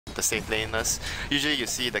the safe laners. Usually you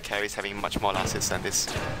see the carries having much more last hits than this.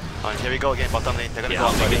 Here we go again, bottom lane. They're gonna go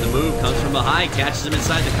up making the move, comes from behind, catches him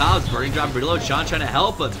inside the cows. Burning drop reload. Sean trying to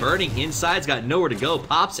help, but Burning inside's got nowhere to go.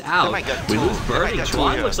 Pops out. We lose Burning.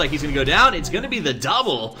 Twan looks like he's gonna go down. It's gonna be the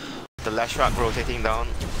double. The Lash Rock rotating down,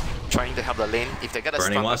 trying to help the lane. If they get a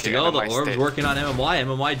Burning stun, wants to go. The orb's working on MMY.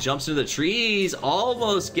 MMY jumps into the trees,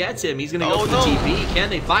 almost gets him. He's gonna go for the TP. Can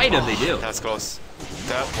they find him? They do. That's close.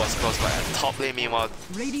 That was close, but at top lane, meanwhile,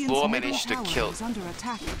 Luo managed to kill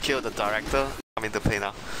the director. I'm in the play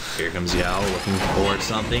now. Here comes Yao, looking for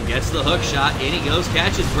something. Gets the hook shot. In he goes.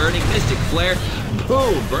 Catches Burning. Mystic Flare.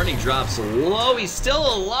 Boom. Burning drops low. He's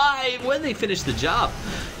still alive when they finish the job.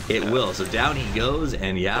 It will. So down he goes,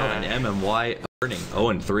 and Yao and MMY Burning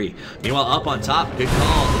 0-3. Meanwhile, up on top, good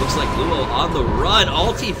call. It looks like Luo on the run.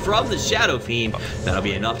 Ulti from the Shadow Fiend. That'll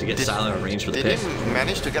be enough to get Silent in range for the pick. Did he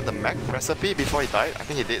manage to get the mech recipe before he died? I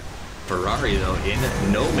think he did. Ferrari, though, in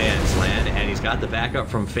no man's land, and he's got the backup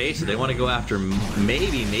from Faye, so they want to go after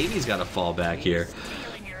maybe. Maybe's got to fall back here.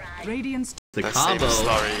 The combo,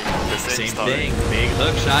 same thing. Big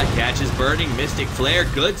hook shot, catches Burning, Mystic Flare,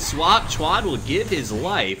 good swap. Chuan will give his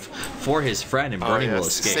life for his friend, and Burning will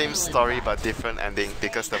escape. Same story but different ending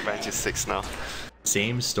because the bench is 6 now.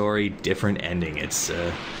 Same story, different ending. It's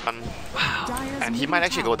wow. And he might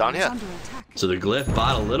actually go down here. So the Glyph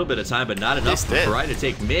bought a little bit of time, but not enough for Ferrari to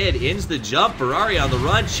take mid. Ins the jump, Ferrari on the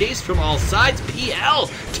run, chased from all sides. PL,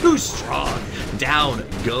 too strong. Down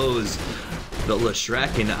goes the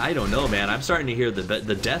Leshrek, and I don't know, man. I'm starting to hear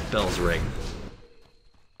the death bells ring.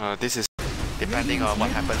 This is depending on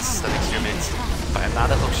what happens the next few minutes. But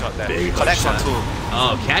another hook shot there. Big collects on 2.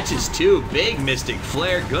 Oh, catches 2. Big Mystic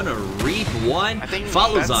Flare, gonna reap 1.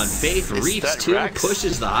 Follows on Faith, reaps 2,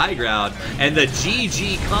 pushes the high ground, and the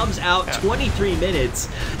GG comes out 23 minutes.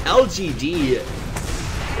 LGD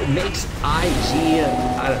makes IG,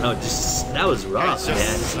 I don't know, just that was rough,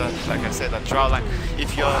 man. Like I said, the draw line.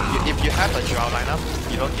 If you have a draw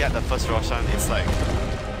lineup, you don't get the first Roshan. It's like